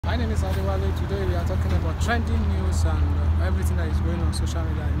My name is Adewale. Today we are talking about trending news and everything that is going on social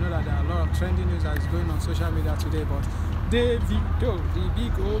media. You know that there are a lot of trending news that is going on social media today, but Davido, the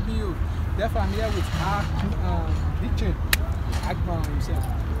big OBO. Therefore, I'm here with Big Chain, Akbar himself.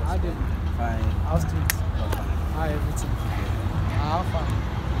 How are you? Fine. How's things? How everything? How far?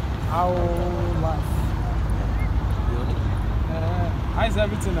 How life? How is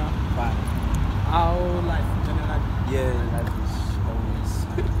everything now? Fine. How life generally? Yeah, life is always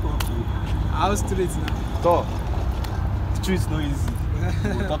okay. How streets now? So, streets no easy.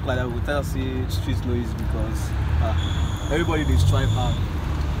 We'll talk like that. We'll tell say streets no easy because everybody they strive hard.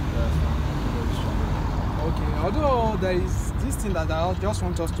 Okay, although there is this thing that I just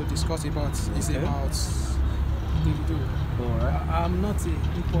want us to discuss about is about Davido. Alright. I'm not a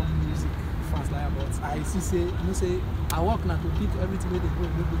hip hop music fan like, but I see say I work now to pick everything where they go.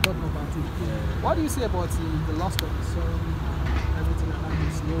 We talk about it. Yeah. What do you say about the lost of the song, everything like that?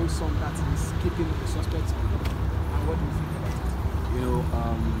 This new song that is keeping the suspect, and what do you think about it? You know,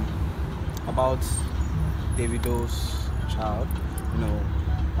 about Davido's child. You know,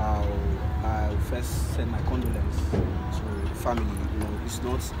 I first send my condolences to the family. You know, it's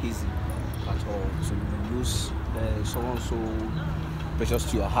not easy at all to lose someone so precious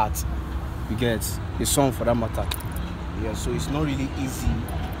to your heart. You get a son for that matter. Yeah, so it's not really easy,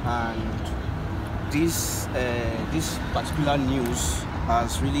 and this particular news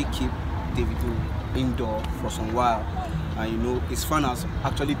has really kept Davido indoor for some while, and you know his fan has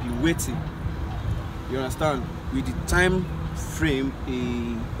actually been waiting. You understand? With the time frame,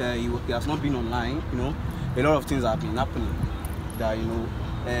 he has not been online. You know, a lot of things have been happening. That you know,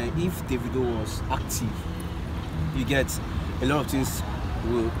 if Davido was active, you get a lot of things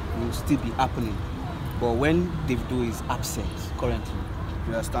will still be happening. But when Davido is absent currently,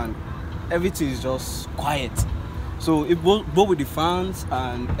 you understand, everything is just quiet. So it both with the fans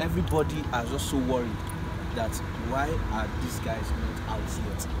and everybody are just so worried that why are these guys not out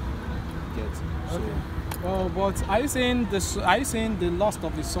yet? Get so. Okay. Oh, but are you saying the loss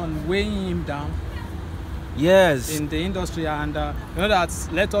of his son weighing him down? Yes. In the industry, and you know that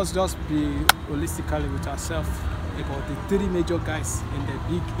let us just be holistically with ourselves about the three major guys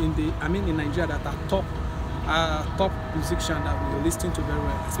in Nigeria that are top musicians that we listen to very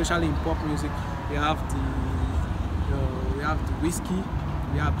well, especially in pop music. We have the Whiskey,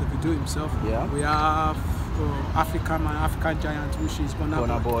 we have Davido himself, yeah. We have African giant, which is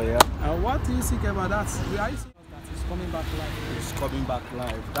Burna Boy, yeah. What do you think about that? Are you saying that it's coming back live? It's coming back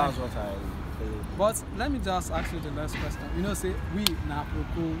live. That's what I believe. But let me just ask you the last question. You know, say we na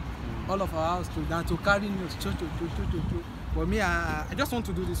Aproko, all of our house to carry news. But me, I just want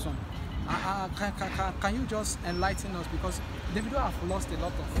to do this one. Can you just enlighten us, because Davido have lost a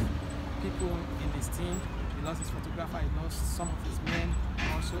lot of people in his team. He lost his photographer. He lost some of his men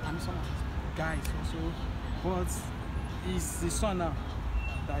also, and some of his guys also. But it's the son now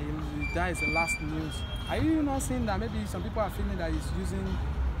that is the last news. Are you not seeing that maybe some people are feeling that he's using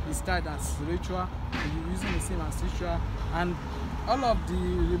his style as spiritual, using the same as spiritual, and all of the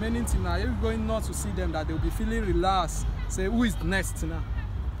remaining team, are you going not to see them that they'll be feeling relaxed, say who is next now?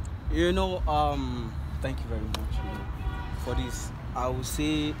 You know, thank you very much for this. I would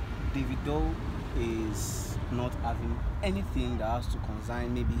say Davido is not having anything that has to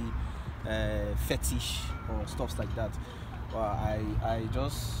concern maybe fetish or stuff like that. I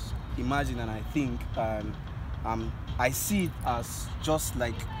just imagine and I think and I see it as just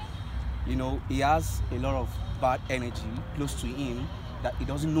like, you know, he has a lot of bad energy close to him that he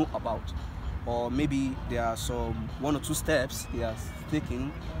doesn't know about, or maybe there are some one or two steps he has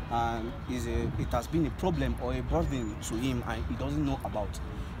taken and it has been a problem or a burden to him and he doesn't know about.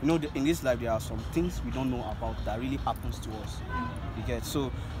 You know, in this life there are some things we don't know about that really happens to us. You get?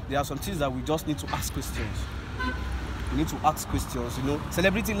 So there are some things that we just need to ask questions. We need to ask questions. You know,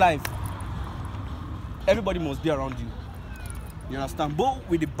 celebrity life, everybody must be around you. You understand? But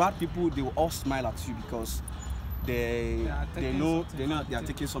with the bad people, they will all smile at you because they know they are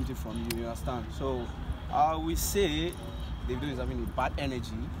taking something from you. You understand? So I will say Davido is having a bad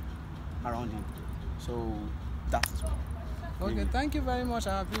energy around him. So that is why. Okay, thank you very much,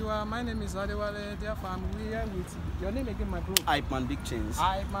 our viewer. My name is Adewale. Therefore, I'm here with your name again, my bro. Hype Man Big Chains.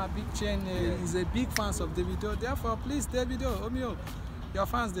 Hype Man Big Chain is a big fan of Davido. Therefore, please, Davido, Omio, your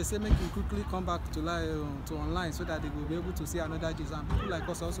fans, they say make you quickly come back to online so that they will be able to see another gist, and people like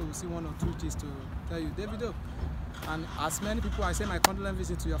us also will see one or two gists to tell you, Davido. And as many people, I say my condolence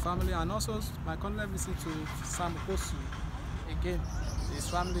visit to your family, and also my condolence visit to Sam Okosu. Again, his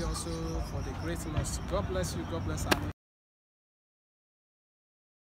family also for the great loss. God bless you. God bless our